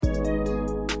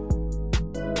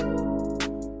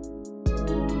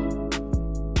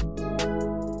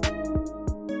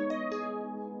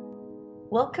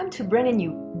Welcome to Brand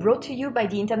New, brought to you by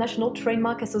the International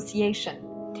Trademark Association.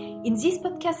 In this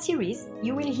podcast series,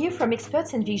 you will hear from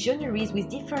experts and visionaries with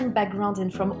different backgrounds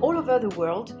and from all over the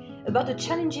world about the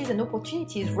challenges and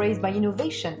opportunities raised by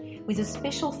innovation with a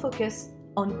special focus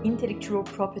on intellectual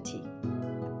property.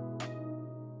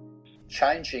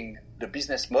 Changing the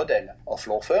business model of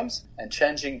law firms and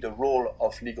changing the role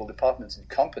of legal departments in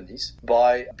companies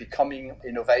by becoming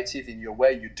innovative in your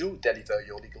way you do deliver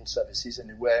your legal services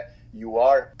and where you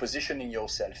are positioning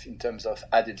yourself in terms of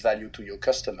added value to your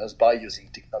customers by using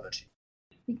technology.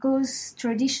 Because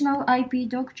traditional IP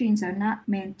doctrines are not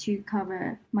meant to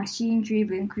cover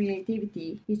machine-driven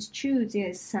creativity, it's true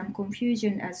there's some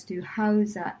confusion as to how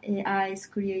the AI's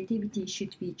creativity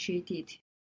should be treated.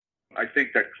 I think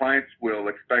that clients will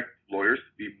expect lawyers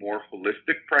to be more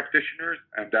holistic practitioners,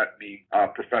 and that means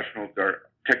professionals that are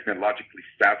technologically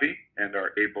savvy and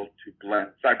are able to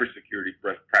blend cybersecurity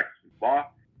best practice with law.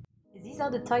 These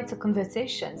are the types of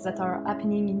conversations that are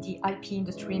happening in the IP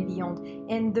industry and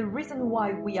beyond, and the reason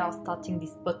why we are starting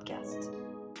this podcast.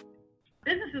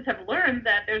 Businesses have learned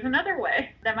that there's another way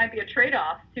that might be a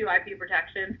trade-off to IP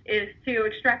protection is to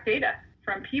extract data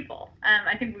from people.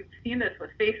 I think we've seen this with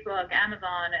Facebook,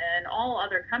 Amazon, and all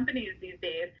other companies these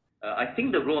days. I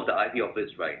think the role of the IP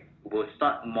office, will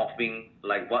start morphing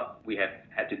like what we have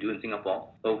had to do in Singapore,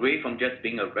 away from just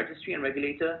being a registry and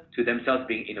regulator to themselves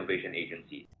being innovation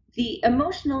agencies. The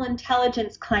emotional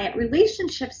intelligence client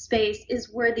relationship space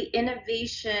is where the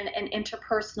innovation and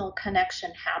interpersonal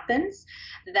connection happens.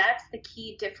 That's the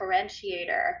key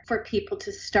differentiator for people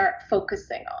to start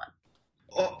focusing on.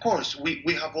 Of course,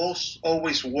 we have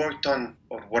always worked on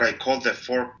what I call the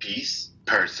 4 Ps: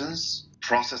 persons,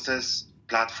 processes,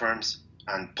 platforms,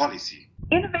 and policy.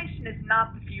 Innovation is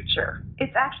not the future.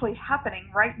 It's actually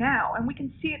happening right now, and we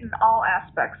can see it in all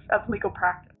aspects of legal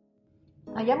practice.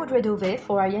 I am Audrey Dove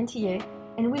for INTA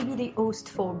and will be the host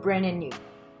for Brand New.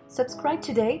 Subscribe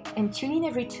today and tune in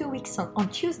every 2 weeks on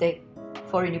Tuesday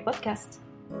for a new podcast.